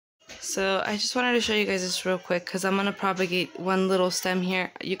So I just wanted to show you guys this real quick because I'm going to propagate one little stem here.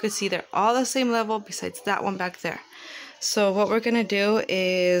 You can see they're all the same level besides that one back there. So what we're going to do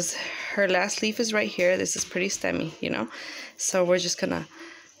is, her last leaf is right here. This is pretty stemmy, you know. So we're just going to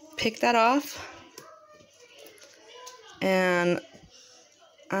pick that off. And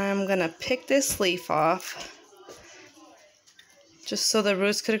I'm going to pick this leaf off just so the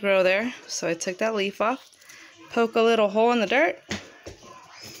roots could grow there. So I took that leaf off, poke a little hole in the dirt.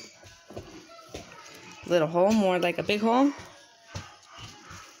 Little hole, more like a big hole.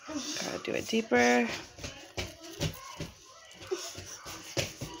 Gotta do it deeper.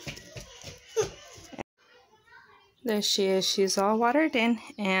 There she is. She's all watered in,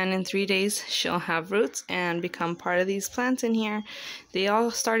 and in 3 days she'll have roots and become part of these plants in here. They all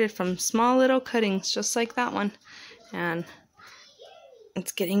started from small little cuttings just like that one, and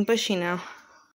it's getting bushy now.